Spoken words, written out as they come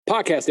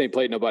Podcast Ain't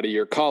Played Nobody,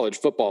 your college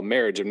football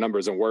marriage of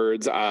numbers and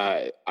words.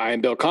 I am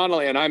Bill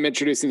Connolly, and I'm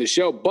introducing the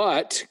show,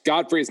 but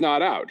Godfrey's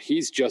not out.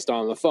 He's just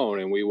on the phone,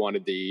 and we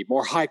wanted the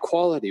more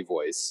high-quality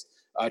voice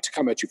to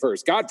come at you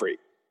first. Godfrey,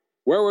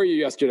 where were you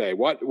yesterday?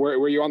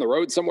 Were you on the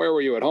road somewhere?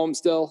 Were you at home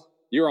still?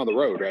 You were on the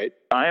road, right?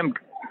 I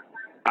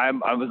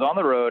was on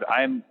the road.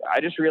 I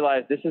just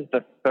realized this is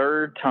the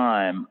third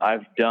time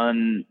I've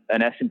done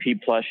an S&P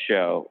Plus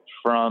show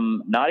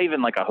from not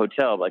even like a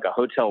hotel, like a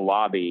hotel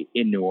lobby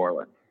in New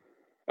Orleans.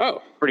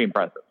 Oh, pretty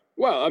impressive.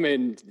 Well, I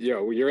mean,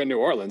 you're in New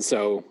Orleans,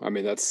 so I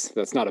mean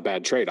that's not a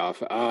bad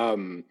trade-off. I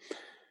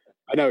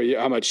know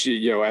how much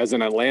as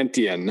an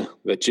Atlantean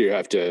that you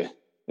have to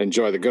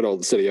enjoy the good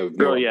old city of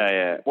New Orleans.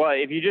 Yeah. Well,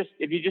 if you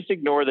just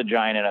ignore the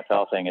giant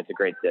NFL thing, it's a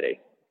great city.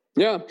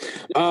 Yeah.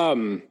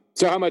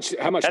 So how much?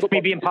 That's football?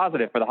 me being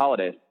positive for the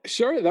holidays.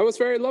 Sure, that was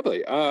very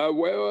lovely.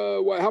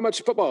 How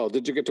much football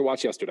did you get to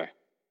watch yesterday?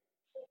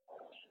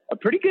 A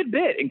pretty good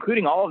bit,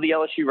 including all of the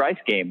LSU Rice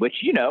game, which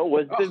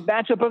was the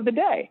matchup of the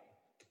day.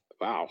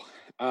 Wow.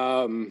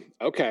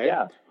 Okay.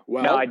 Yeah.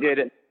 Well, no, I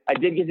did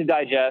get to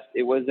digest.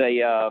 It was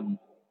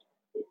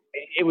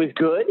it was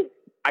good.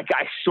 I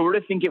sort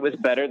of think it was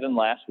better than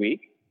last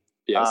week.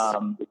 Yes.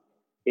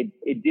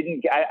 It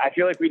didn't. I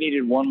feel like we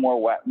needed one more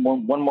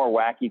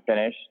wacky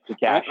finish to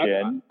cash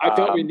in. I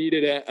felt we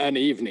needed an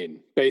evening,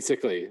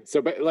 basically.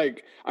 So, but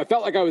I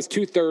felt like I was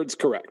 2/3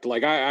 correct.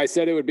 Like I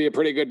said, it would be a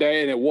pretty good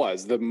day, and it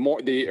was.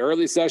 The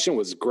early session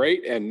was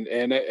great and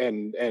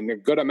a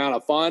good amount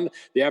of fun.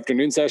 The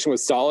afternoon session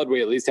was solid.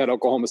 We at least had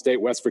Oklahoma State,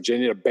 West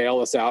Virginia to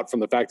bail us out from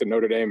the fact that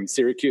Notre Dame and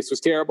Syracuse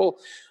was terrible.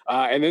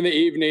 And then the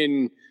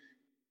evening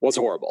was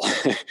horrible.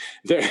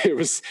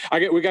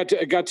 We got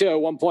to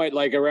one point,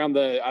 like around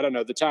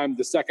the time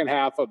the second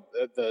half of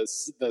the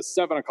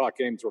 7:00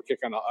 games were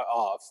kicking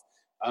off.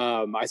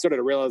 I started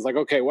to realize,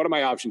 okay, what are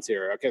my options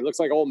here? Okay, it looks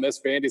like Ole Miss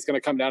Vandy's going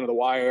to come down to the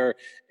wire,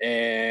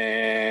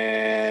 and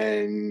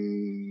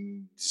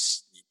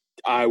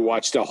I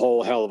watched a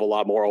whole hell of a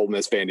lot more Ole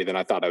Miss Vandy than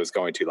I thought I was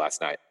going to last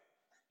night.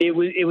 It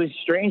was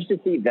strange to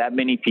see that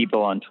many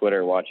people on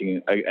Twitter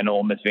watching an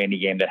Ole Miss Vandy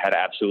game that had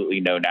absolutely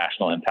no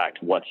national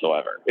impact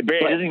whatsoever. It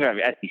doesn't even have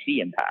SEC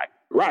impact.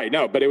 Right.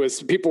 No, but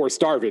people were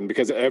starving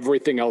because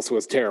everything else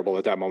was terrible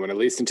at that moment, at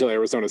least until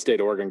Arizona State,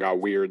 Oregon got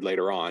weird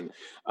later on.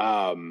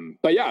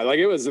 But yeah,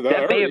 it was.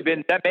 That may have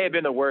been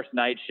the worst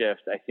night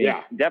shift, I think.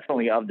 Yeah.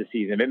 Definitely of the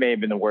season. It may have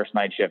been the worst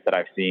night shift that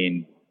I've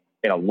seen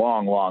in a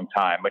long, long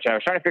time, which I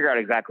was trying to figure out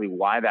exactly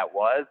why that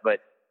was,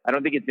 but I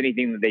don't think it's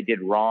anything that they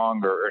did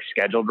wrong or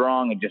scheduled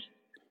wrong. It just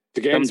the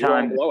game's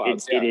sometimes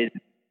blowouts, it is.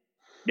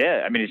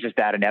 Yeah, I mean, it's just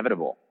that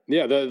inevitable.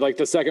 Yeah,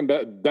 the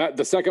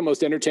second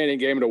most entertaining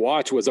game to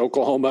watch was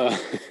Oklahoma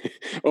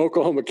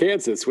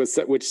Kansas,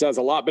 which says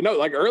a lot. But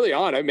no, early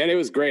on, I mean, it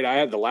was great. I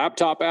had the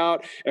laptop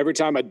out every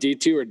time a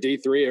D2 or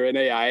D3 or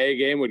NAIA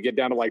game would get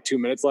down to 2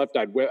 minutes left.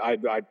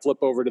 I'd flip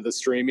over to the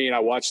streaming. I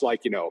watched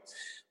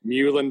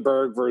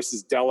Muhlenberg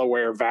versus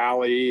Delaware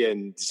Valley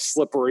and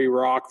Slippery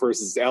Rock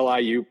versus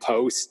LIU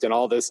Post and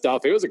all this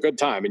stuff. It was a good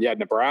time. And you had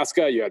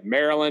Nebraska, you had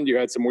Maryland, you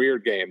had some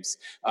weird games.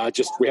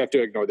 We have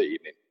to ignore the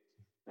evening.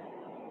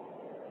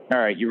 All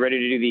right, you ready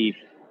to do the,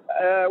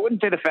 I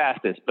wouldn't say the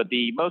fastest, but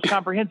the most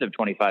comprehensive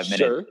 25 minutes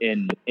Sure.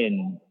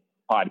 in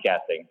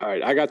podcasting. All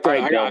right,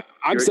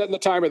 I'm setting the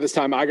timer this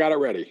time. I got it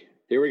ready.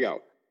 Here we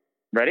go.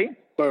 Ready?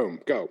 Boom,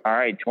 go. All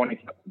right,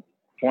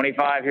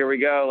 25, here we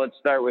go. Let's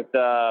start with,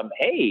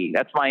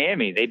 that's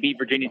Miami. They beat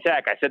Virginia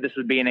Tech. I said this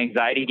would be an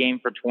anxiety game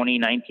for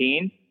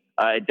 2019.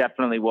 It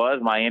definitely was.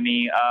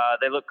 Miami,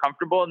 they look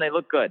comfortable and they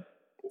look good.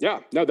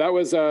 Yeah, no, that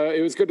was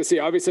it was good to see.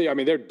 Obviously, I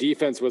mean, their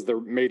defense was the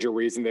major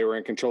reason they were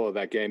in control of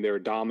that game. They were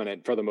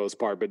dominant for the most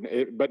part, but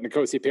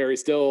N'Kosi Perry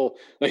still,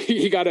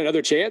 he got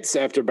another chance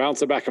after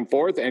bouncing back and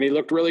forth, and he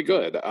looked really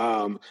good.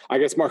 I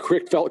guess Mark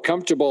Richt felt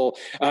comfortable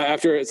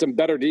after some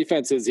better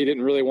defenses. He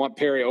didn't really want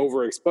Perry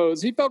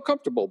overexposed. He felt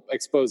comfortable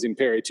exposing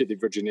Perry to the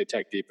Virginia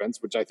Tech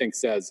defense, which I think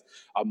says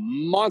a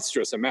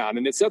monstrous amount,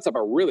 and it sets up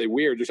a really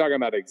weird. You're talking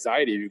about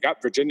anxiety. You've got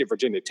Virginia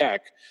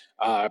Tech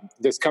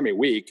this coming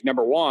week.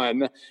 Number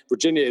one,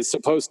 Virginia is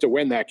supposed to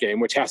win that game,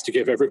 which has to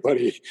give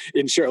everybody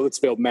in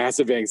Charlottesville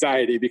massive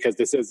anxiety because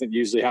this isn't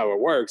usually how it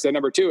works. And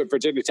number two, if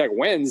Virginia Tech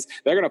wins,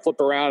 they're going to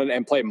flip around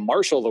and play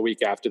Marshall the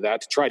week after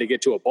that to try to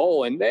get to a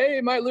bowl, and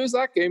they might lose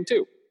that game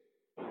too.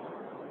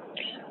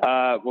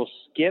 We'll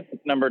skip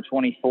number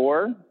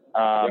 24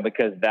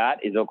 because that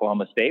is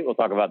Oklahoma State. We'll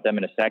talk about them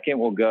in a second.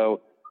 We'll go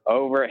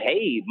over,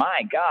 hey,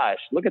 my gosh,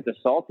 look at the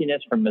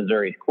saltiness from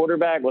Missouri's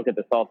quarterback. Look at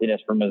the saltiness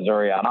from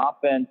Missouri on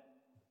offense.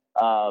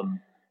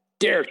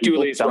 Derek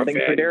Dooley's something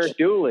revenge. For Derek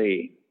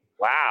Dooley.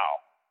 Wow.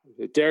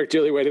 Derek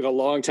Dooley waited a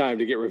long time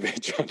to get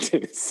revenge on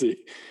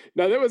Tennessee.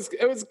 No, it was.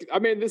 I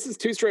mean, this is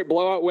 2 straight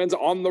blowout wins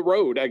on the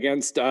road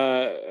against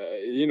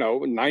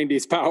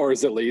 90s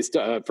powers at least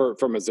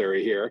for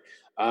Missouri here.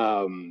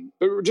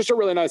 But just a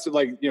really nice,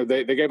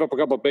 they gave up a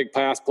couple of big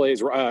pass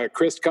plays.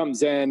 Chris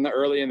comes in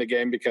early in the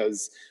game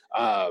because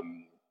my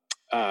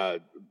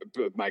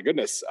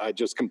goodness, I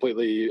just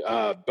completely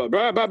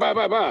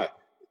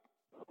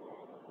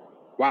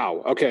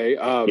Wow. Okay. You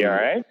all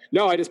right?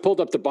 No, I just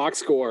pulled up the box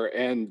score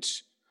and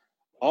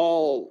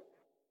all.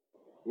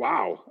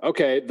 Wow.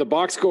 Okay. The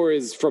box score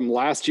is from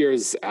last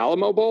year's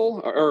Alamo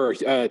Bowl or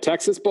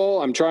Texas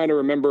Bowl. I'm trying to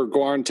remember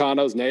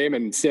Guarantano's name,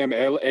 and Sam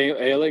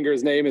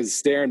Ehlinger's name is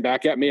staring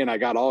back at me, and I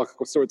got all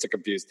sorts of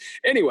confused.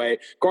 Anyway,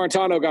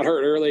 Guarantano got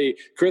hurt early.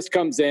 Chris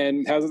comes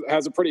in,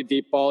 has a pretty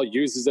deep ball,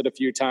 uses it a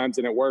few times,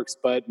 and it works.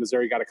 But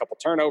Missouri got a couple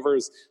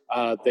turnovers.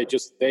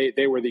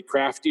 They were the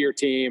craftier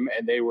team,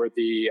 and they were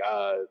the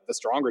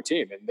stronger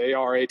team, and they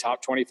are a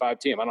top 25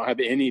 team. I don't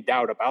have any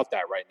doubt about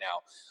that right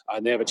now.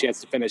 And they have a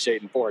chance to finish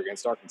 8-4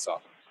 against Arkansas.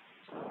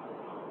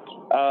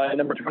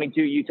 Number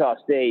 22, Utah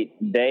State.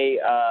 They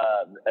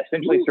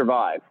essentially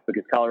survived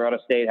because Colorado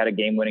State had a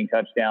game-winning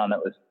touchdown that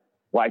was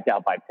wiped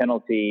out by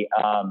penalty.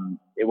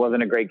 It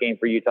wasn't a great game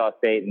for Utah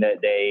State, and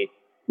that they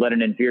let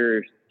an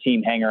inferior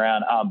team hang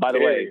around. By the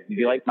way, do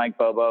you like Mike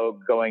Bobo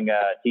going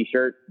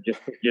T-shirt,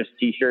 just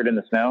T-shirt in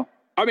the snow?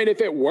 I mean,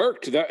 if it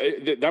worked,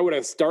 that would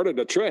have started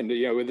a trend.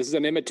 You know, this is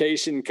an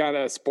imitation kind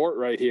of sport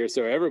right here,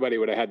 so everybody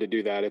would have had to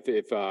do that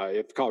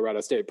if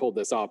Colorado State pulled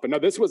this off. But no,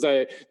 this was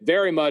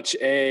very much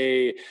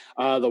the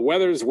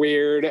weather's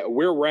weird.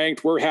 We're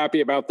ranked. We're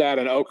happy about that.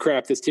 And oh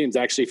crap, this team's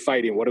actually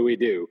fighting. What do we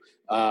do?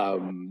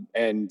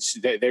 And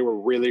they were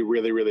really,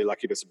 really, really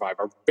lucky to survive.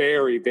 A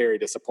very, very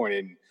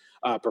disappointing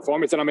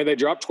performance. And I mean, they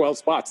dropped 12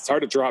 spots. It's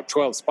hard to drop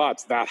 12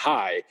 spots that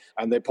high,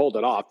 and they pulled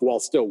it off while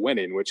still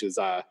winning, which is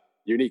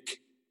unique.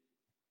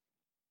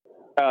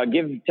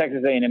 Give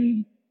Texas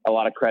A&M a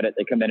lot of credit.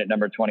 They come in at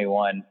number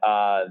 21.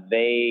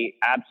 They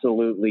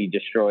absolutely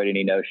destroyed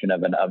any notion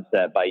of an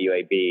upset by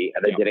UAB.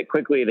 They did it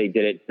quickly. They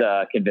did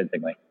it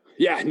convincingly.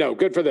 Yeah, no,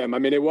 good for them. I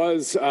mean, it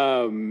was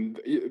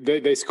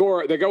they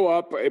score, they go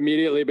up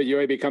immediately, but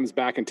UAB comes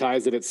back and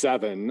ties it at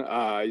 7.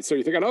 So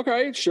you're thinking,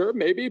 okay, sure,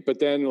 maybe, but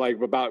then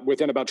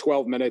within about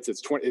 12 minutes,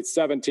 it's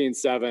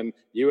 17-7.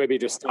 UAB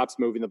just stops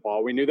moving the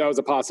ball. We knew that was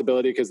a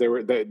possibility because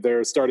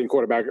their starting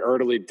quarterback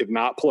early did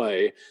not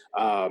play.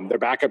 Their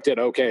backup did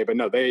okay, but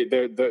no,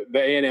 the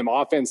A&M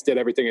offense did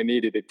everything it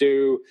needed to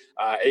do.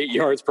 8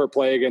 yards per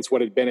play against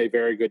what had been a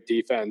very good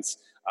defense.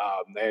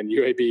 And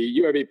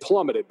UAB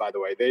plummeted, by the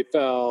way. They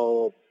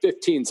fell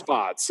 15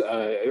 spots,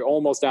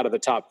 almost out of the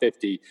top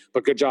 50,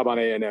 but good job on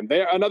A&M.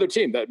 They're another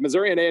team that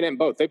Missouri and A&M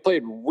both, they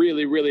played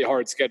really, really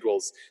hard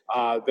schedules.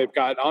 They've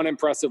got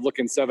unimpressive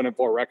looking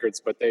 7-4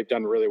 records, but they've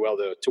done really well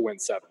to win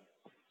 7.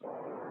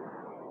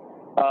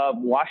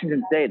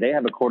 Washington State, they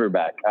have a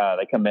quarterback.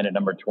 They come in at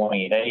number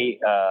 20. They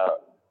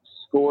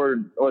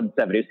scored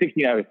 7. It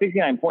was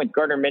 69 points.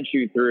 Gardner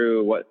Minshew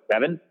threw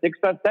seven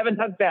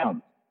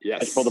touchdowns.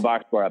 Yes. Let's pull the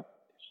box score up.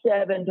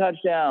 7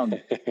 touchdowns.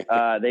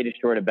 They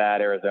destroyed a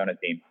bad Arizona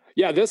team.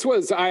 Yeah, this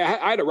was I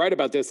had to write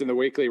about this in the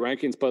weekly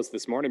rankings post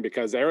this morning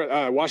because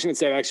Washington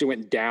State actually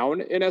went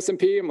down in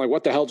S&P. I'm like,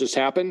 what the hell just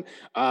happened?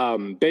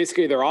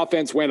 Basically, their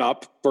offense went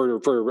up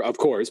for of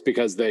course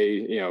because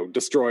they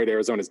destroyed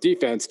Arizona's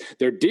defense.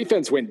 Their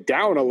defense went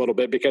down a little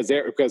bit because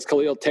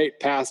Khalil Tate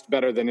passed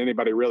better than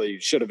anybody really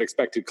should have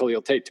expected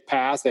Khalil Tate to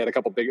pass. They had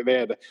they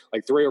had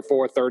like 3 or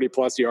 4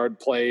 30-plus yard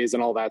plays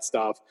and all that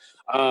stuff.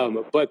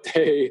 But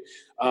they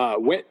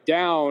went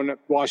down,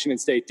 Washington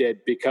State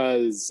did,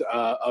 because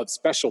of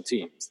special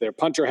teams. Their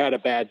punter had a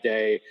bad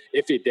day,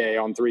 iffy day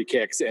on 3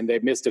 kicks, and they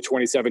missed a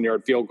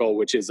 27-yard field goal,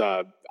 which is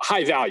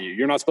high value.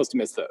 You're not supposed to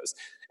miss those.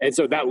 And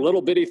so that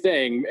little bitty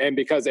thing, and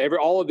because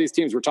all of these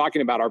teams we're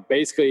talking about are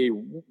basically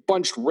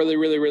bunched really,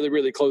 really, really,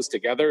 really close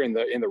together in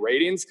the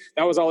ratings,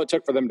 that was all it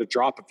took for them to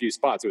drop a few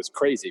spots. It was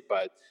crazy,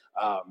 but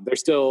they're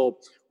still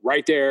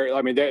right there.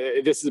 I mean,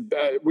 this is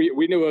we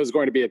knew it was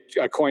going to be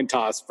a coin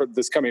toss for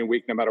this coming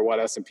week, no matter what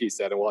S&P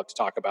said, and we'll have to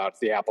talk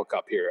about the Apple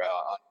Cup here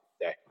on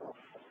today.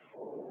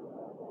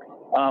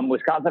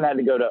 Wisconsin had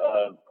to go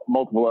to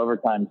multiple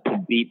overtimes to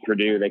beat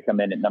Purdue. They come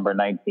in at number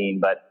 19,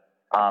 but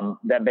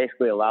that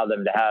basically allowed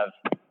them to have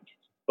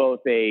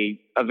both a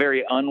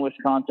very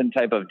un-Wisconsin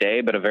type of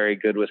day, but a very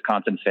good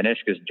Wisconsin finish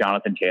because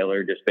Jonathan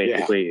Taylor just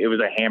basically, It was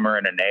a hammer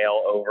and a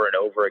nail over and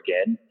over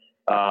again.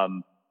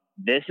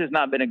 This has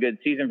not been a good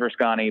season for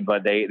Scotty,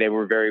 but they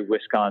were very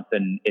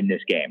Wisconsin in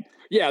this game.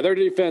 Yeah, their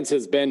defense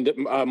has been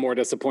more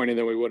disappointing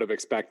than we would have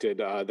expected.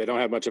 They don't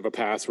have much of a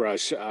pass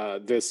rush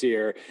this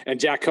year. And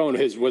Jack Cohn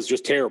was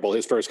just terrible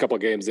his first couple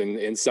of games in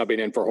subbing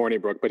in for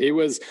Hornibrook. But he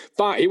was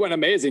fine. He went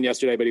amazing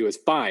yesterday, but he was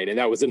fine. And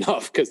that was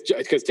enough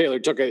because Taylor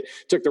took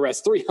the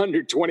rest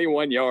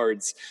 321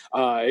 yards,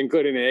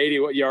 including an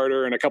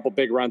 80-yarder and a couple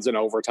big runs in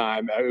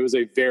overtime. It was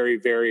a very,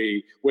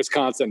 very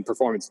Wisconsin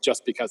performance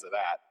just because of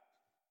that.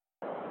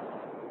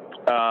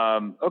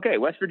 Okay,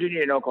 West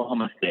Virginia and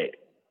Oklahoma State.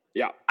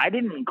 Yeah. I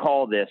didn't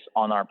call this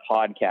on our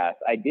podcast.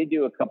 I did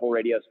do a couple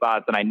radio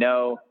spots, and I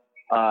know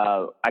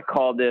I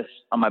called this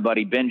on my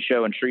buddy Ben's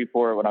show in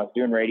Shreveport when I was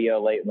doing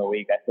radio late in the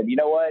week. I said, you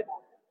know what?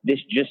 This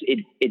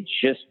it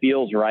just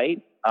feels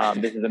right.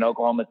 This is an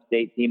Oklahoma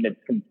State team that's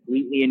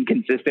completely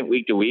inconsistent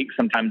week to week,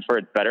 sometimes for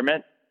its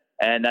betterment,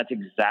 and that's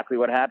exactly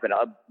what happened.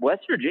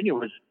 West Virginia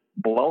was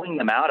blowing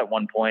them out at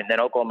one point, and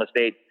then Oklahoma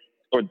State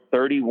scored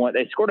 31.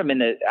 They outscored them in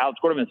the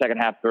second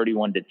half,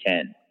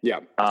 31-10. Yeah.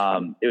 It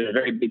was a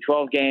very Big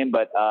 12 game,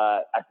 but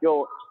I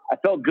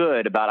felt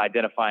good about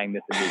identifying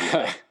this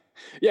immediately.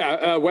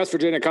 Yeah, West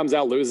Virginia comes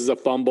out, loses a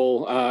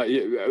fumble.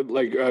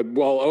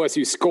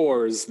 OSU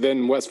scores,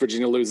 then West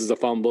Virginia loses a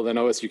fumble, then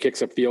OSU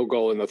kicks a field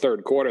goal in the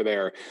third quarter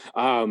there.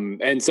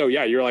 And so,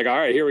 yeah, you're like, all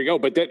right, here we go.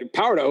 But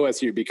power to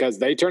OSU because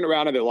they turned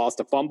around and they lost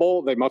a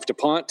fumble. They muffed a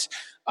punt.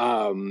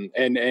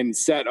 And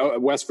set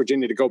West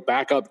Virginia to go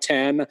back up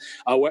 10.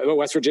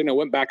 West Virginia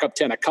went back up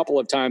 10 a couple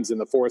of times in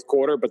the fourth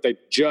quarter, but they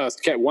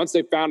just kept, once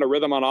they found a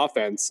rhythm on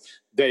offense,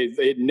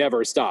 it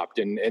never stopped.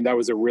 And that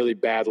was a really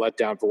bad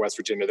letdown for West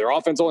Virginia. Their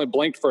offense only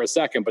blinked for a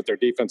second, but their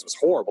defense was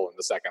horrible in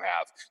the second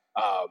half.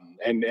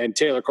 And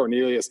Taylor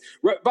Cornelius,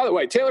 by the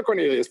way,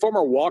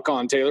 former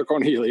walk-on Taylor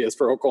Cornelius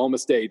for Oklahoma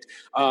State,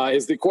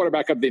 is the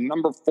quarterback of the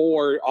number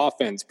 4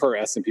 offense per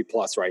S&P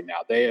Plus right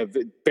now. They have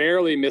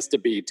barely missed a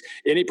beat.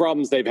 Any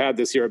problems they've had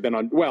this year have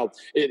been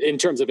in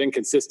terms of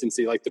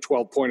inconsistency, like the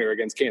 12-pointer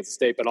against Kansas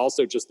State, but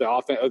also just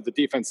the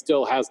defense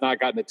still has not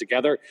gotten it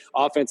together.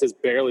 Offense has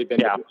barely been.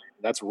 Yeah.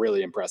 That's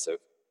really impressive.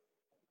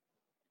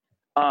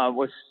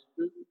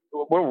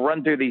 We'll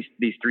run through these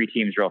 3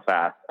 teams real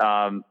fast.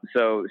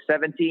 So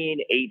 17,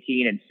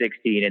 18, and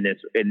 16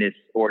 in this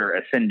order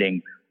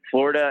ascending.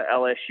 Florida,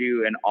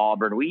 LSU, and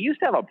Auburn. We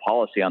used to have a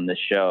policy on this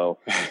show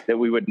that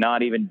we would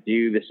not even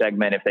do the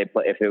segment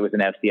if it was an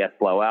FCS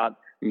blowout.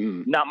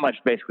 Mm-hmm. Not much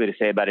basically to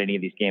say about any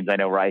of these games. I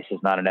know Rice is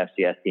not an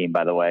FCS team,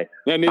 by the way.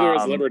 Yeah, neither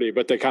is Liberty,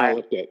 but they kind of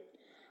looked it.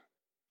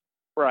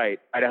 Right.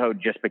 Idaho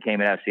just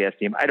became an FCS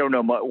team. I don't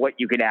know what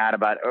you can add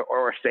about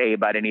or say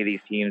about any of these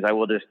teams. I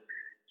will just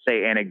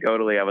say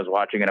anecdotally, I was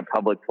watching in a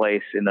public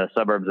place in the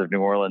suburbs of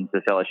New Orleans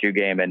this LSU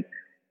game, and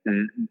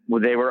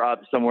they were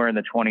up somewhere in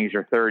the 20s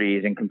or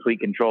 30s in complete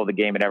control of the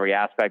game in every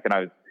aspect. And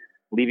I was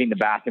leaving the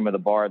bathroom of the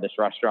bar of this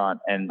restaurant,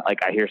 and I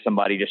hear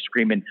somebody just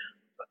screaming,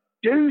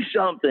 "Do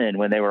something,"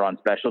 when they were on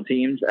special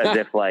teams, as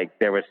if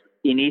there was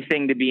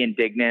anything to be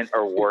indignant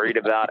or worried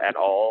about at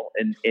all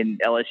in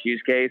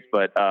LSU's case.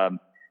 But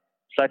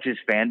such is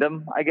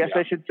fandom, I guess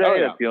I should say. Oh,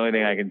 yeah. That's the only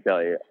thing I can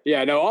tell you.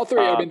 Yeah, no, all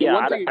 3.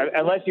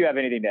 Unless you have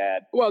anything to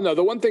add. Well, no,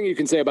 the one thing you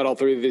can say about all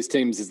 3 of these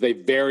teams is they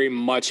very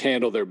much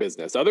handle their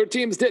business. Other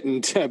teams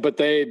didn't, but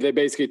they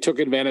basically took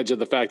advantage of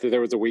the fact that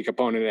there was a weak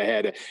opponent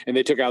ahead, and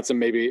they took out some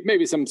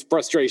maybe some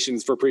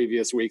frustrations for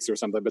previous weeks or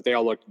something, but they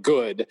all looked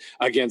good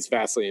against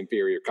vastly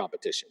inferior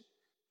competition.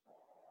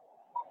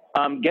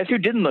 Guess who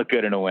didn't look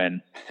good in a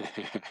win?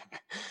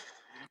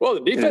 Well,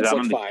 the defense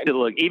looked fine.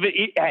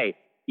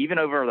 Even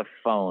over the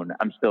phone,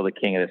 I'm still the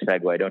king of the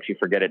segue. Don't you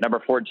forget it.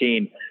 Number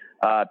 14,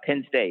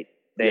 Penn State.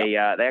 They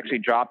actually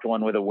dropped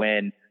one with a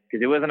win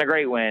because it wasn't a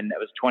great win. It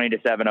was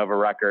 20-7 over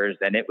Rutgers,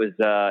 and it was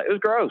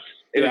gross.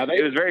 It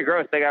was very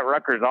gross. They got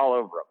Rutgers all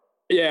over them.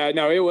 Yeah,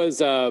 no, it was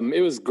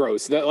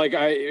gross. That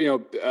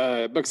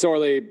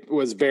McSorley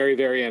was very,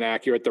 very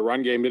inaccurate. The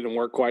run game didn't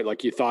work quite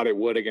like you thought it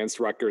would against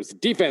Rutgers. The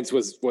defense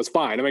was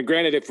fine. I mean,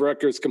 granted, if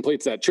Rutgers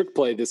completes that trick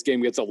play, this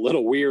game gets a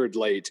little weird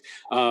late.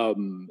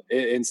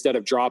 Instead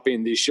of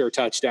dropping the sure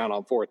touchdown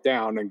on 4th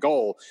down and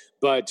goal,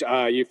 but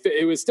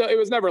it was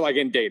never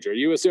in danger.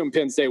 You assume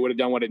Penn State would have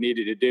done what it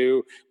needed to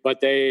do, but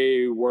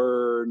they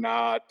were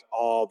not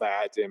all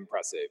that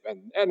impressive.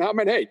 And I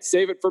mean, hey,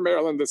 save it for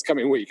Maryland this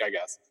coming week, I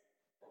guess.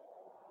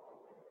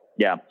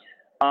 Yeah.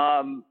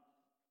 I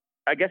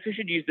guess we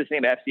should use the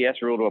same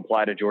FCS rule to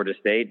apply to Georgia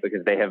State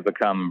because they have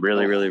become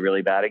really, really,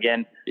 really bad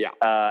again. Yeah.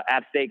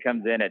 App State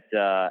comes in at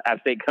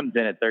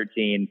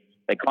 13.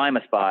 They climb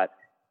a spot.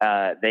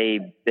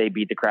 They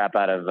beat the crap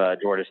out of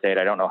Georgia State.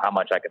 I don't know how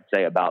much I can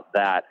say about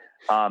that.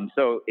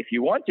 So if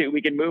you want to,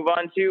 we can move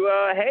on to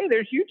hey,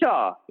 there's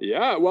Utah.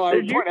 Yeah. Well, I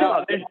would point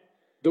out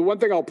the one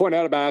thing I'll point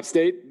out about App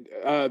State,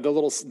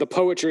 the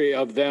poetry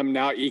of them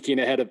now eking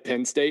ahead of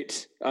Penn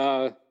State.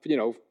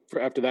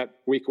 After that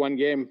week 1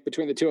 game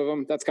between the two of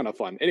them, that's kind of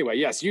fun. Anyway,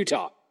 yes,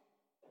 Utah.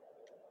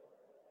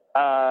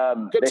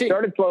 They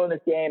started slow in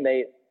this game.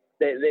 They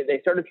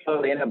started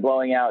slow. They ended up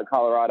blowing out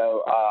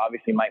Colorado.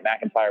 Obviously, Mike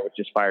McIntyre was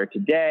just fired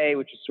today,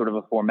 which is sort of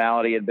a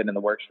formality. Had been in the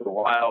works for a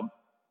while.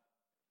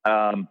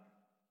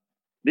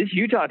 This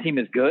Utah team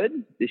is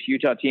good. This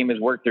Utah team has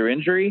worked through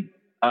injury.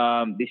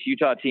 This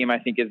Utah team, I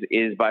think,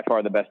 is by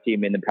far the best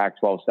team in the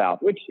Pac-12 South,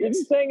 which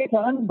isn't saying a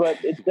ton, but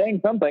it's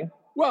saying something.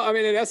 Well, I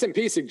mean, an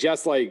S&P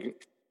suggests they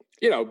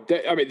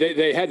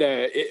had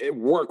to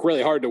work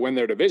really hard to win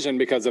their division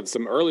because of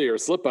some earlier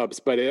slip-ups.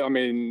 But,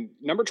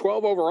 number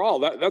 12 overall,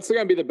 that's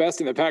going to be the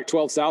best in the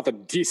Pac-12 South a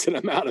decent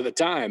amount of the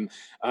time.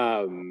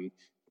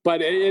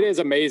 But it is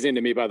amazing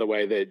to me, by the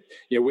way, that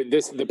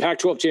the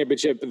Pac-12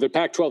 championship, the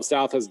Pac-12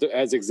 South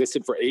has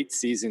existed for 8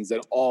 seasons,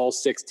 and all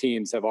 6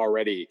 teams have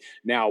already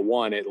now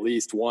won at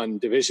least one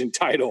division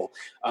title.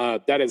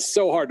 That is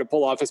so hard to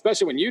pull off,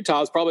 especially when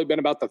Utah's probably been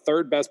about the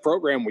 3rd best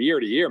program year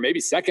to year, maybe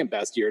 2nd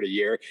best year to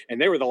year, and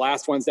they were the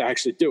last ones to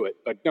actually do it.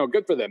 But no,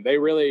 good for them. They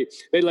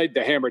laid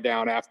the hammer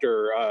down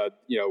after a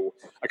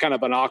kind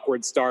of an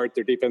awkward start.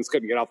 Their defense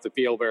couldn't get off the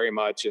field very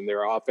much, and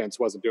their offense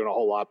wasn't doing a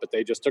whole lot. But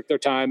they just took their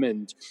time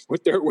and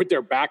with their with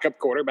their backup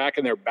quarterback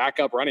and their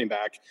backup running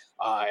back,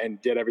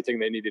 and did everything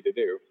they needed to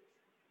do.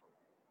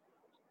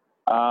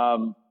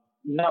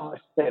 Not much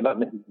to say about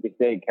Mississippi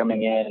State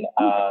coming in.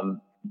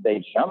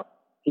 They jumped.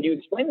 Can you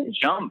explain the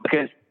jump?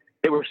 Because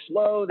they were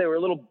slow. They were a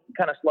little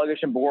kind of sluggish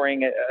and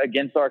boring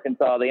against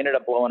Arkansas. They ended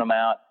up blowing them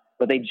out,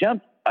 but they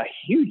jumped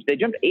they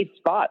jumped 8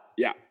 spots.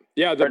 Yeah.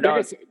 Yeah, the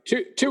biggest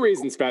two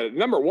reasons about it.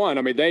 Number one,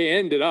 I mean, they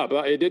ended up.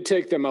 It did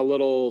take them a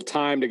little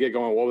time to get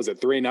going. What was it,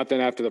 3-0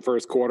 after the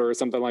first quarter or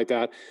something like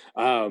that?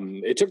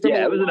 It took them.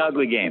 Yeah, it was an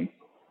ugly game.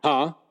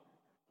 Huh?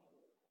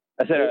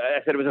 I said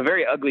it was a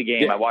very ugly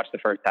game. Yeah. I watched the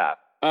first half.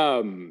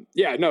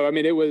 Yeah, no, I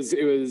mean, it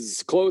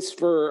was close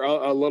for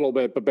a little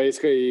bit, but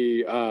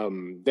basically,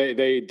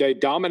 they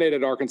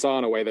dominated Arkansas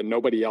in a way that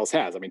nobody else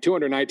has. I mean,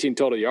 219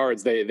 total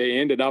yards. They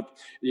ended up,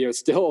 they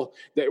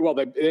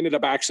ended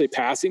up actually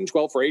passing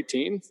 12 for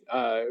 18,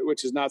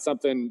 which is not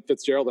something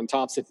Fitzgerald and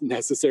Thompson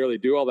necessarily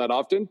do all that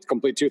often,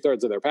 complete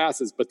 2/3 of their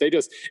passes, but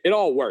it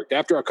all worked.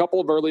 After a couple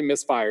of early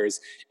misfires,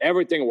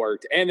 everything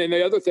worked. And then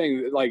the other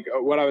thing, like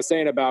what I was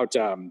saying about,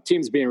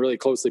 teams being really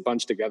closely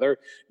bunched together,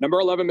 number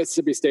 11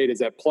 Mississippi State is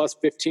at plus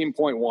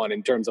 15.1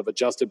 in terms of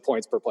adjusted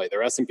points per play.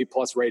 Their S&P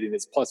Plus rating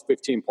is plus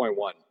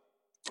 15.1.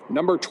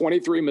 Number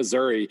 23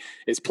 Missouri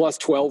is plus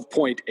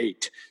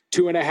 12.8,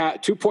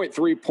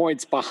 2.3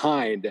 points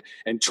behind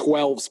and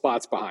 12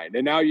 spots behind.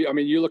 And now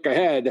you look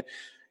ahead.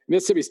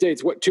 Mississippi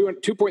State's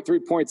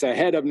 2.3 points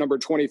ahead of number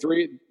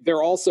 23.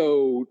 They're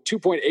also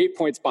 2.8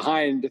 points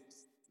behind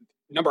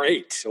number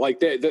 8. Like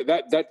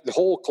that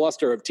whole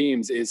cluster of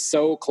teams is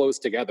so close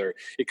together.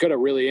 It could have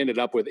really ended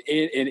up with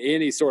in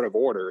any sort of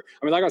order.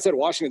 I mean, like I said,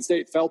 Washington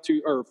State fell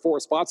 4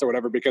 spots or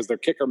whatever because their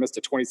kicker missed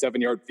a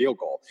 27-yard field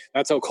goal.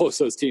 That's how close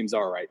those teams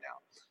are right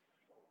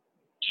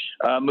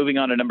now. Moving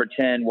on to number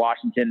 10,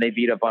 Washington. They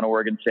beat up on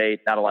Oregon State.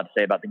 Not a lot to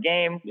say about the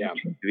game. Yeah,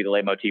 to be the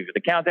leitmotif of the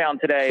countdown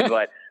today.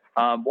 But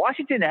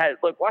Washington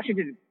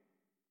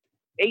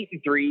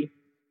 8-3.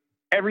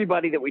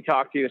 Everybody that we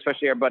talk to,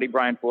 especially our buddy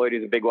Brian Floyd,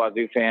 who's a big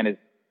Wazoo fan, is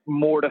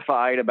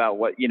mortified about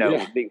what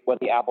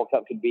the Apple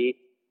Cup could be.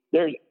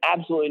 There's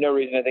absolutely no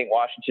reason I think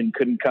Washington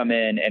couldn't come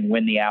in and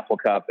win the Apple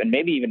Cup, and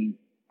maybe even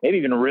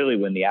really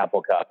win the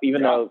Apple Cup.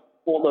 Even though,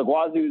 look,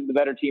 Wazoo's the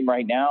better team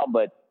right now,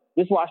 but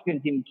this Washington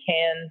team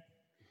can,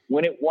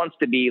 when it wants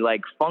to be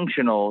like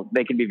functional,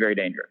 they can be very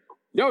dangerous.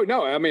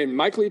 No. I mean,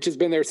 Mike Leach has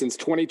been there since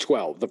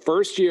 2012. The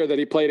first year that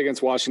he played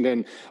against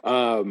Washington,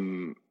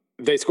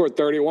 they scored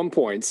 31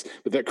 points,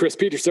 but that Chris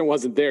Peterson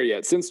wasn't there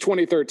yet. Since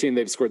 2013,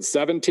 they've scored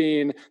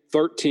 17,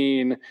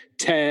 13,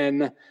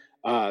 10,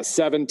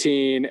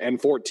 17, and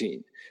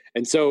 14.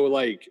 And so,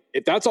 like,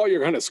 if that's all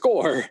you're going to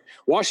score,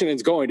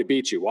 Washington's going to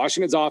beat you.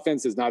 Washington's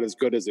offense is not as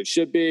good as it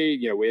should be.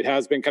 It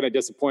has been kind of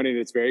disappointing.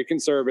 It's very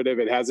conservative.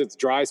 It has its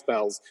dry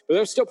spells, but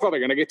they're still probably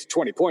going to get to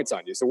 20 points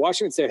on you. So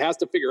Washington State has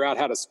to figure out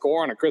how to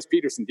score on a Chris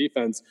Peterson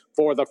defense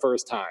for the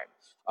first time.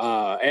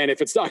 And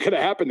if it's not going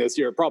to happen this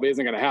year, it probably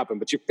isn't going to happen.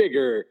 But you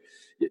figure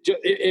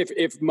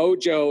if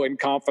mojo and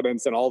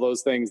confidence and all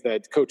those things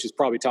that coaches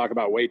probably talk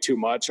about way too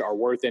much are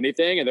worth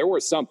anything, and they're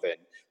worth something,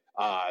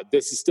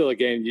 this is still a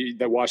game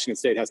that Washington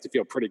State has to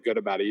feel pretty good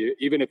about it,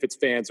 even if its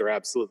fans are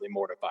absolutely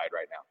mortified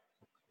right now.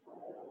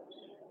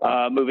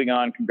 Moving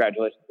on,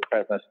 congratulations to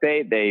Fresno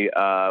State. They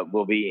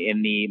will be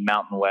in the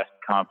Mountain West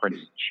Conference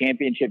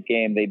Championship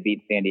game. They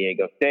beat San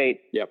Diego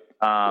State. Yep.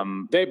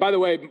 By the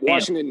way,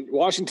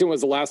 Washington was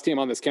the last team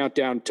on this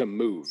countdown to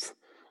move.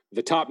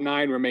 The top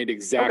 9 remained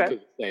exactly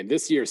the same.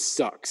 This year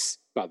sucks,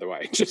 by the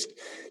way. Just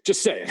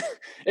saying.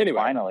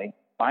 Anyway.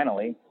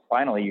 Finally,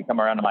 you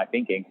come around to my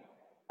thinking.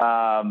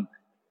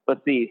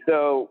 Let's see.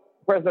 So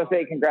Fresno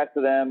State, congrats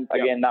to them.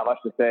 Again, not much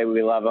to say.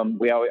 We love them.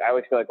 I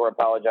always feel like we're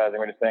apologizing.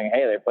 We're just saying,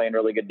 hey, they're playing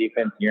really good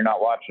defense, and you're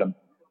not watching them.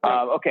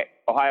 Okay,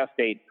 Ohio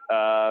State,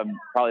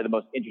 probably the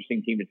most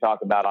interesting team to talk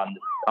about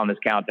on this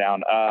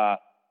countdown.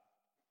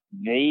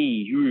 They're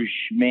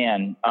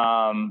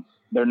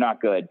not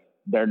good.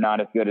 They're not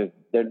as good as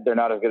they're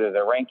not as good as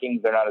their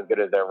rankings. They're not as good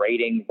as their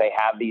ratings. They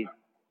have these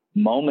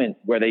moments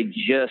where they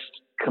just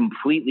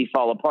completely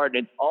fall apart.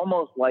 It's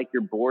almost like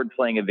you're bored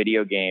playing a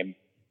video game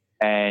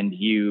and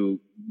you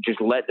just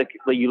let the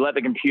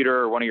computer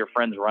or one of your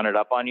friends run it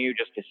up on you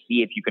just to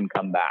see if you can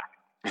come back.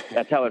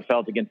 That's how it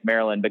felt against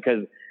Maryland,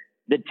 because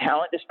the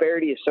talent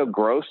disparity is so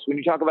gross when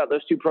you talk about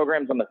those two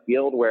programs on the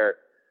field, where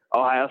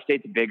Ohio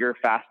State's bigger,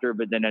 faster,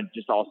 but then it's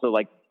just also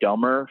like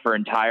dumber for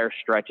entire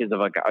stretches of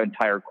like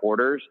entire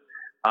quarters.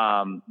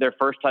 Their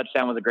first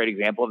touchdown was a great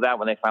example of that,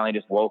 when they finally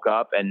just woke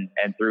up and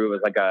threw. It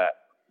was like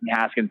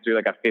Haskins threw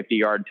like a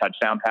 50-yard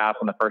touchdown pass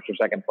on the first or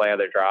second play of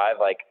their drive.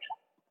 Like,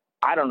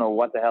 I don't know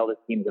what the hell this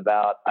team's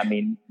about. I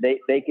mean,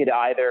 they could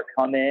either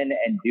come in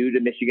and do to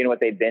Michigan what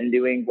they've been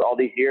doing all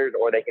these years,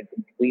 or they could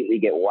completely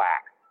get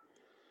whacked.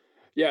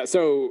 Yeah.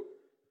 So,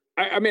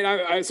 I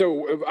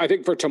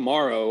think for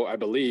tomorrow, I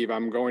believe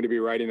I'm going to be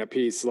writing a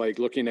piece, like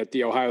looking at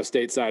the Ohio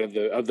State side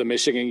of the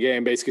Michigan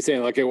game, basically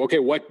saying like, okay,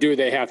 what do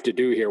they have to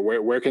do here?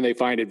 Where can they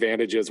find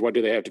advantages? What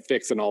do they have to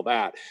fix and all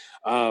that?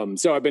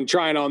 So I've been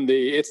trying on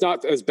it's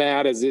not as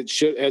bad as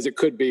it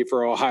could be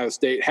for Ohio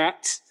State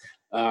hats.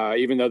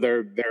 even though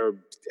their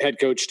head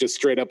coach just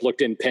straight up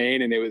looked in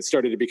pain, and it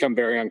started to become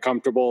very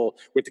uncomfortable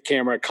with the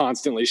camera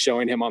constantly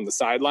showing him on the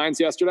sidelines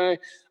yesterday.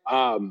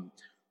 The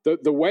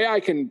way I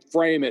can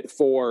frame it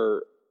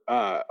for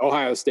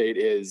Ohio State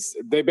is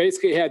they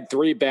basically had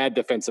 3 bad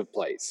defensive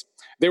plays.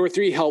 There were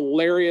 3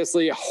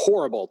 hilariously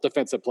horrible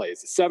defensive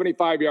plays.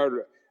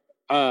 81-yard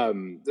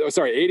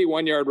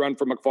run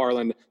from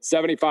McFarland,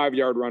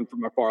 75-yard run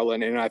from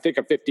McFarland, and I think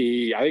a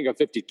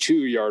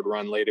 52-yard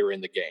run later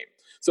in the game.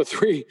 So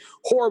 3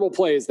 horrible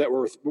plays that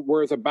were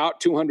worth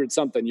about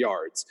 200-something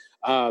yards.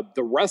 The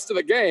rest of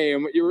the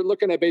game, you were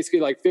looking at basically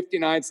like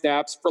 59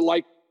 snaps for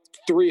like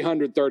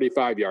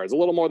 335 yards, a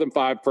little more than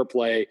 5 per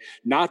play.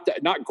 Not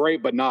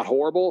great, but not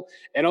horrible.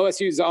 And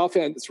OSU's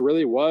offense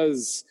really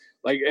was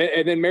like,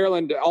 and then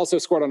Maryland also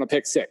scored on a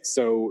pick 6.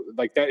 So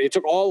like that, it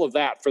took all of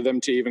that for them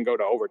to even go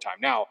to overtime.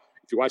 Now,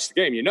 if you watch the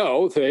game,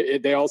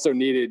 they also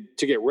needed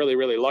to get really,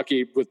 really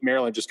lucky with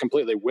Maryland just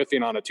completely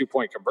whiffing on a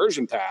 2-point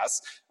conversion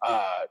pass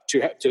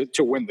to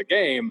win the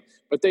game.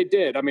 But they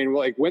did. I mean,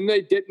 like when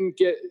they didn't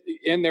get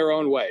in their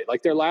own way,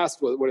 like their last,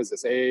 what is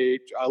this,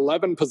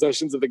 11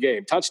 possessions of the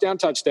game, touchdown,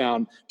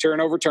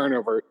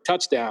 turnover,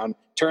 touchdown,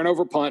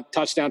 turnover, punt,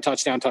 touchdown.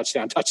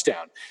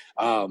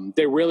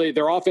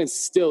 Their offense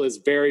still is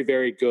very,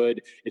 very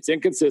good. It's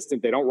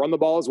inconsistent. They don't run the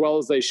ball as well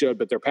as they should,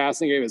 but their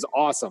passing game is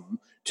awesome,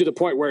 to the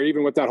point where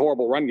even with that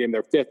horrible run game,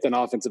 they're 5th in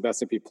offensive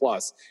S&P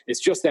plus. It's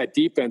just that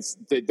defense.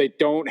 They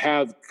don't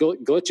have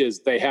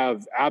glitches. They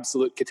have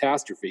absolute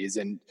catastrophes.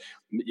 And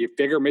you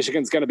figure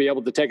Michigan's going to be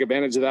able to take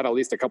advantage of that at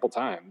least a couple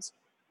times.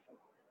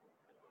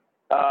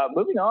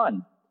 Moving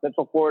on,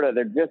 Central Florida,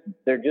 they're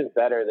just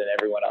better than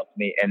everyone else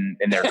in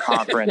their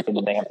conference. And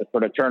then they have to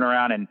sort of turn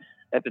around and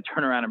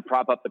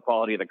prop up the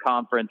quality of the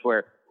conference,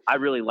 where I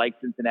really like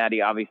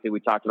Cincinnati. Obviously, we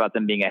talked about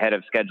them being ahead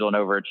of schedule and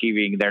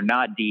overachieving. They're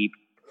not deep.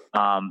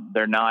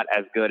 They're not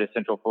as good as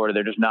Central Florida.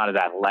 They're just not as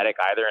athletic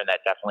either, and that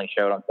definitely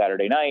showed on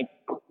Saturday night.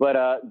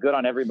 But good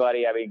on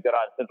everybody. I mean, good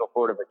on Central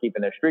Florida for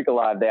keeping their streak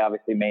alive. They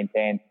obviously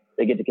maintain.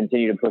 They get to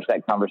continue to push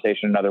that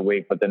conversation another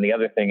week. But then the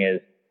other thing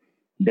is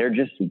they're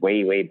just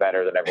way, way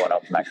better than everyone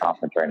else in that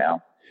conference right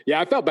now.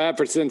 Yeah, I felt bad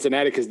for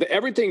Cincinnati because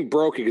everything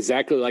broke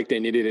exactly like they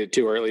needed it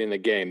to early in the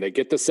game. They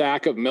get the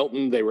sack of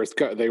Milton. They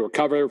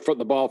recover from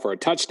the ball for a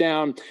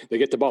touchdown. They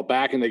get the ball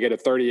back and they get a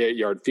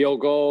 38-yard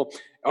field goal.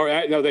 Or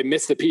no, they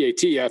missed the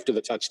PAT after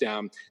the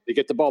touchdown. They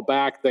get the ball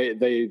back.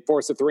 They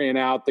force a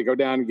 3-and-out. They go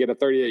down and get a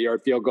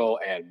 38-yard field goal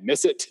and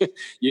miss it.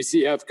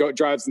 UCF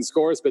drives and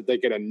scores, but they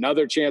get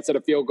another chance at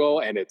a field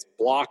goal and it's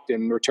blocked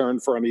and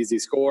returned for an easy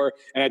score.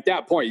 And at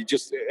that point,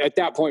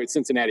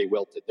 Cincinnati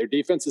wilted. Their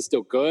defense is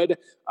still good.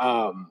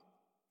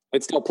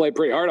 It still played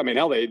pretty hard. I mean,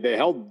 hell, they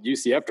held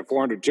UCF to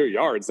 402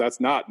 yards. That's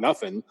not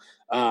nothing.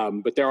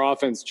 But their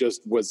offense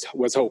just was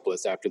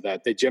hopeless after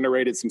that. They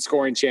generated some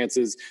scoring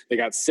chances. They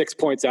got 6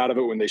 points out of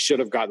it when they should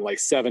have gotten like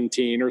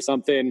 17 or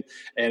something,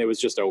 and it was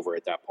just over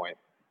at that point.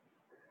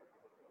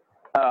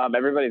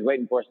 Everybody's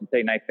waiting for us to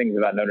say nice things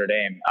about Notre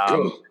Dame.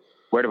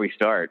 Where do we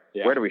start?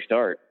 Yeah. Where do we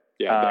start?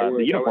 Yeah,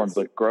 the uniforms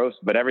look gross,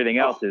 but everything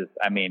else is,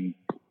 I mean,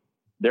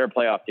 they're a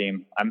playoff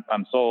team.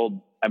 I'm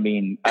sold. I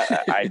mean,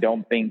 I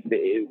don't think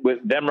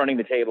with them running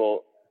the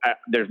table,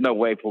 there's no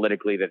way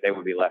politically that they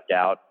would be left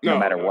out. No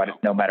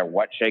matter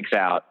what shakes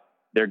out,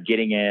 they're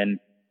getting in.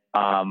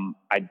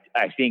 I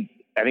think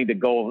the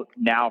goal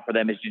now for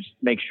them is just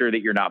make sure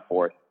that you're not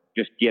 4th.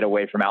 Just get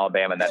away from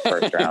Alabama in that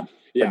first round.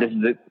 Yeah. But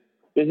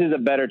this is a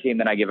better team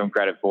than I give them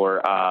credit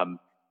for.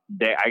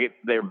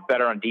 They're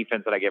better on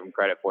defense than I give them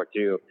credit for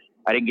too.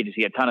 I didn't get to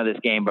see a ton of this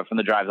game, but from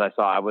the drives I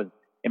saw, I was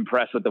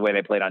impressed with the way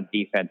they played on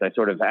defense.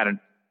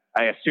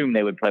 I assumed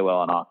they would play well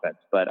on offense,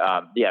 but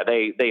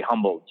they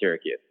humbled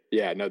Syracuse.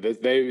 Yeah, no,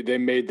 they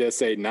made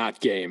this a not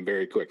game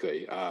very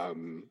quickly,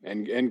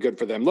 and good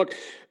for them. Look,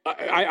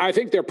 I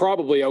think they're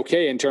probably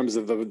okay in terms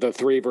of the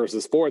 3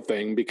 versus 4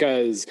 thing,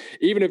 because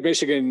even if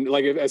Michigan,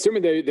 like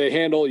assuming they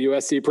handle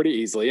USC pretty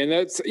easily, and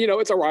that's,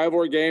 it's a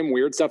rivalry game,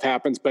 weird stuff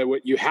happens, but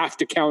you have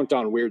to count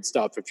on weird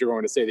stuff if you're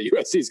going to say that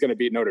USC is going to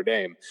beat Notre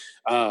Dame.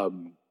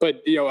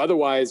 But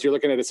otherwise you're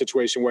looking at a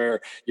situation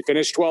where you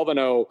finish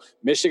 12-0,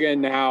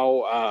 Michigan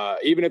now,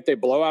 even if they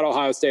blow out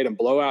Ohio State and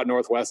blow out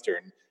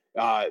Northwestern,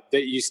 that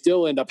you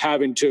still end up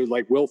having to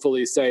like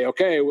willfully say,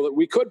 okay, well,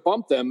 we could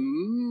bump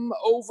them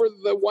over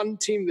the one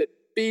team that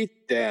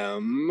beat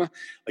them.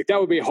 Like that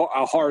would be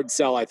a hard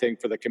sell, I think,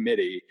 for the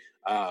committee.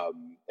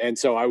 And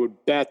so I would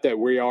bet that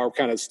we are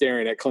kind of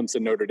staring at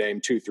Clemson, Notre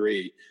Dame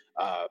 2-3.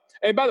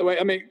 And by the way,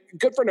 I mean,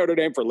 good for Notre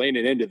Dame for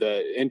leaning into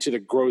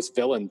the gross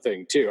villain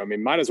thing too. I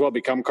mean, might as well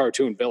become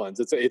cartoon villains.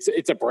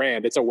 It's a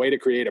brand. It's a way to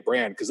create a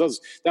brand,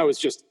 because that was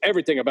just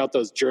everything about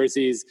those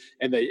jerseys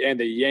and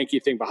the Yankee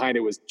thing behind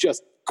it was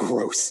just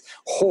gross,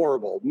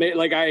 horrible.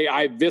 Like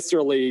I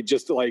viscerally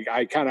just like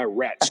I kind of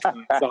retched.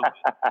 It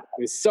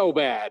was so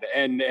bad,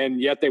 and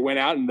yet they went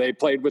out and they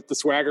played with the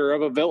swagger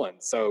of a villain.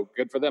 So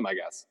good for them, I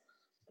guess.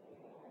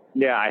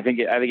 Yeah, I think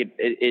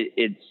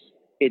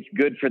it's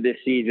good for this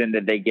season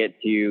that they get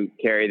to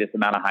carry this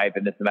amount of hype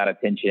and this amount of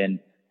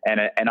tension,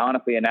 and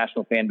honestly, a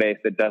national fan base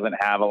that doesn't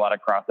have a lot of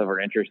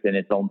crossover interest in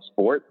its own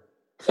sport.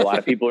 A lot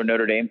of people are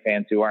Notre Dame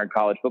fans who aren't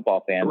college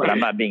football fans, Right. and I'm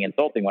not being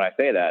insulting when I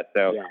say that.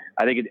 So Yeah.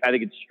 I think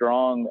it's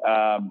strong.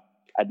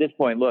 At this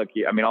point, look,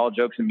 I mean, all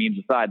jokes and memes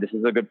aside, this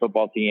is a good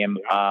football team.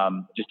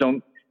 Just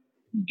don't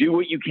do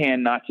what you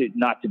can not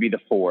to be the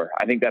 4.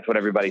 I think that's what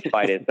everybody's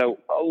fight is. So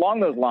along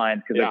those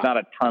lines, because there's not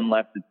a ton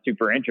left that's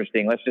super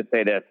interesting, let's just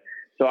say this.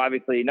 So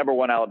obviously, number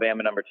 1,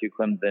 Alabama, number 2,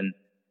 Clemson,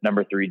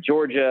 number 3,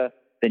 Georgia.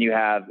 Then you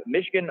have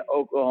Michigan,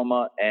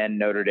 Oklahoma, and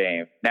Notre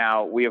Dame.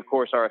 Now, we, of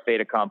course, are a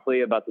fait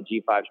accompli about the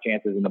G5's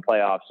chances in the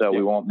playoffs, so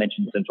we won't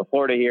mention Central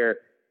Florida here.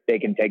 They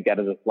can take that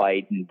as a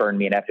slight and burn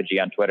me an effigy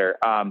on Twitter.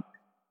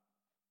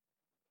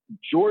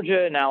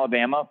 Georgia and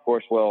Alabama, of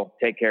course, will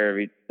take care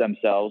of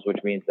themselves, which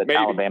means that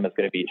Alabama is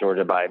going to beat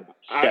Georgia by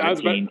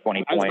 17, 20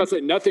 points. I was about to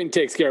say, nothing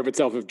takes care of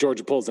itself if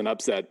Georgia pulls an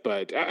upset.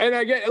 But and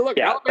again, look,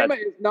 Alabama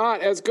is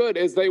not as good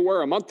as they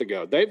were a month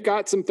ago. They've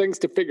got some things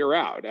to figure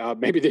out.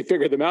 Maybe they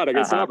figured them out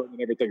against Auburn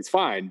and everything's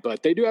fine.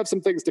 But they do have some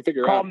things to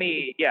figure out.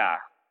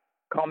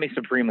 Call me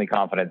supremely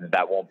confident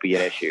that won't be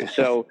an issue.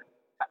 So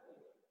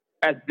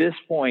at this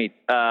point,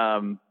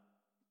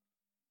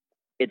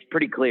 it's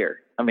pretty clear.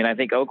 I mean, I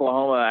think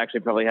Oklahoma actually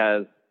probably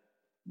has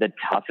the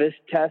toughest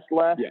test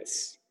left.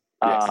 Yes.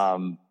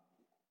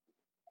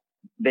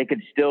 They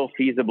could still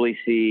feasibly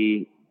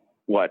see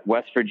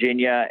West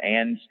Virginia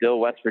and still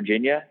West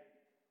Virginia.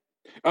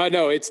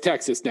 No, it's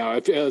Texas now.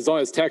 As long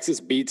as Texas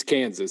beats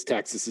Kansas,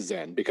 Texas is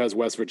in because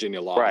West Virginia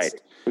lost. Right.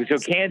 So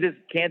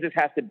Kansas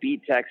has to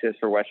beat Texas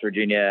for West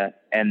Virginia,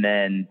 and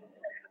then,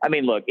 I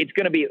mean, look, it's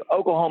going to be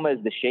Oklahoma is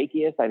the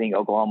shakiest. I think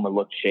Oklahoma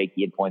looked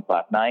shaky at points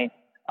last night.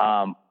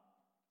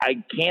 I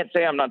can't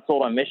say I'm not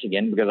sold on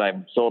Michigan because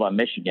I'm sold on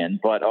Michigan,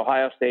 but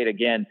Ohio State,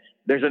 again,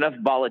 there's enough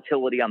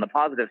volatility on the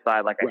positive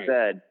side. Like I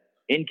said,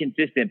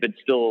 inconsistent, but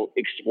still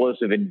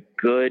explosive and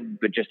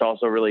good, but just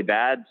also really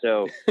bad.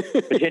 So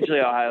potentially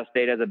Ohio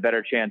State has a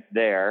better chance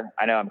there.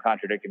 I know I'm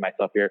contradicting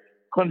myself here.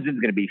 Clemson's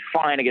going to be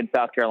fine against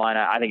South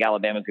Carolina. I think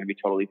Alabama's going to be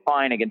totally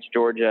fine against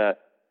Georgia.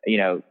 You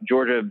know,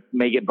 Georgia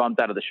may get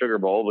bumped out of the Sugar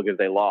Bowl because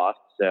they lost.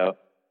 So,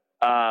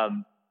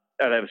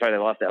 they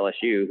lost to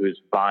LSU, who's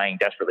vying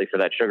desperately for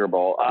that Sugar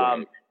Bowl.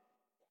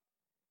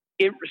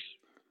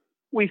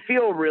 We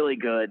feel really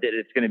good that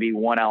it's going to be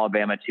 1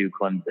 Alabama, 2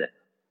 Clemson.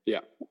 Yeah.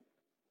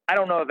 I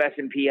don't know if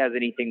S&P has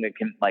anything that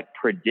can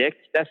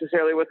predict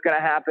necessarily what's going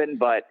to happen,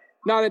 but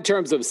not in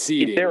terms of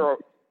seeding.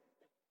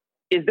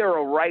 Is there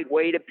a right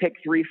way to pick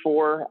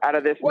 3-4 out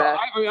of this mess?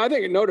 I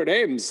think Notre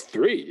Dame's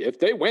 3. If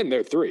they win,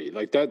 they're 3.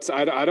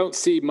 I don't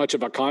see much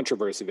of a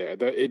controversy there.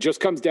 It just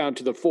comes down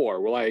to the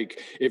 4.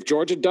 If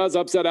Georgia does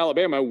upset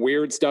Alabama,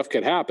 weird stuff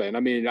could happen.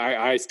 I mean,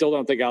 I still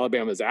don't think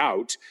Alabama's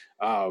out.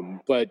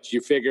 But you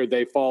figure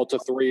they fall to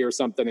 3 or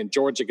something and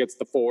Georgia gets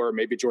the 4,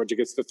 maybe Georgia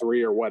gets the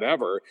 3 or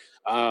whatever.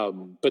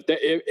 But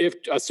if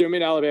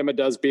assuming Alabama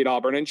does beat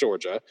Auburn and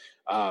Georgia,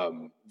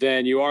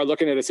 then you are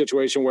looking at a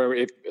situation where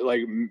if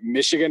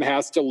Michigan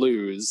has to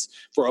lose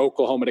for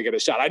Oklahoma to get a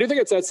shot. I do think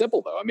it's that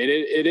simple though. I mean,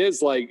 it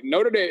is like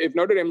Notre Dame, if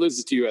Notre Dame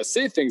loses to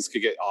USC, things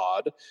could get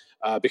odd,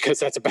 because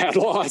that's a bad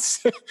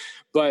loss.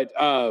 But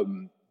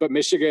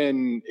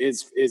Michigan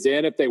is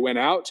in if they win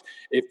out.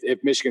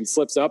 If Michigan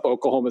slips up,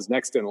 Oklahoma's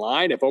next in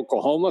line. If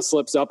Oklahoma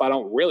slips up, I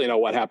don't really know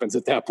what happens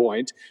at that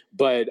point.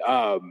 But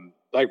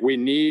we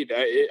need,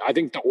 I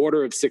think the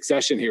order of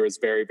succession here is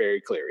very,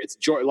 very clear. It's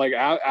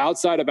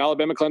outside of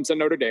Alabama, Clemson,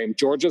 Notre Dame,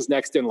 Georgia's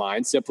next in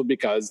line simply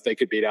because they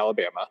could beat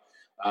Alabama.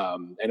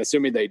 And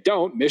assuming they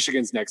don't,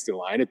 Michigan's next in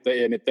line.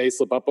 If they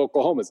slip up,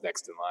 Oklahoma's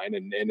next in line.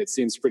 And it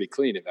seems pretty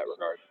clean in that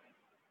regard.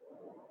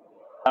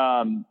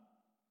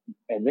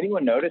 Has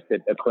anyone noticed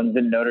that a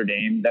Clemson Notre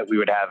Dame that we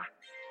would have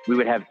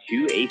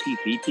 2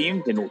 ACC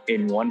teams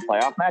in one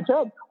playoff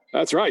matchup?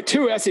 That's right,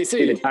 2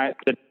 SEC. That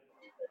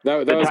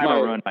was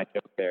my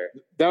joke there.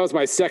 That was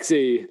my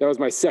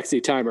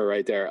sexy timer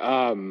right there.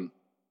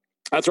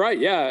 That's right.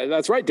 Yeah,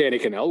 that's right, Danny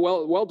Cannell.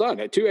 Well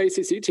done. 2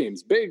 ACC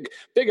teams, big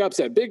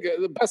upset,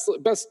 the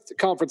best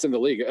conference in the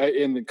league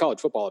in college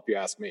football, if you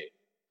ask me.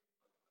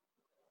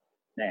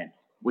 Man.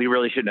 We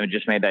really shouldn't have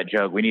just made that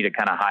joke. We need to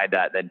kind of hide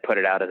that, then put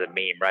it out as a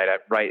meme, right?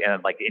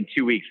 And in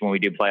 2 weeks when we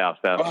do playoff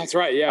stuff. Oh, that's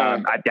right.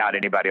 Yeah. I doubt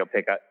anybody will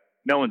pick up.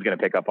 No one's going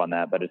to pick up on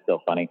that, but it's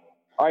still funny.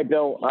 All right,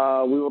 Bill,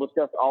 we will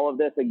discuss all of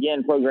this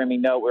again.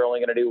 Programming note, we're only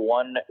going to do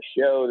 1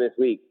 show this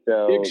week.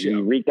 So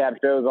the recap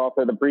shows,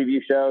 also the preview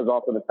shows,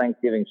 also the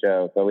Thanksgiving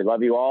show. So we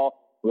love you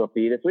all. We'll see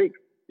you this week.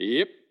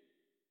 Yep.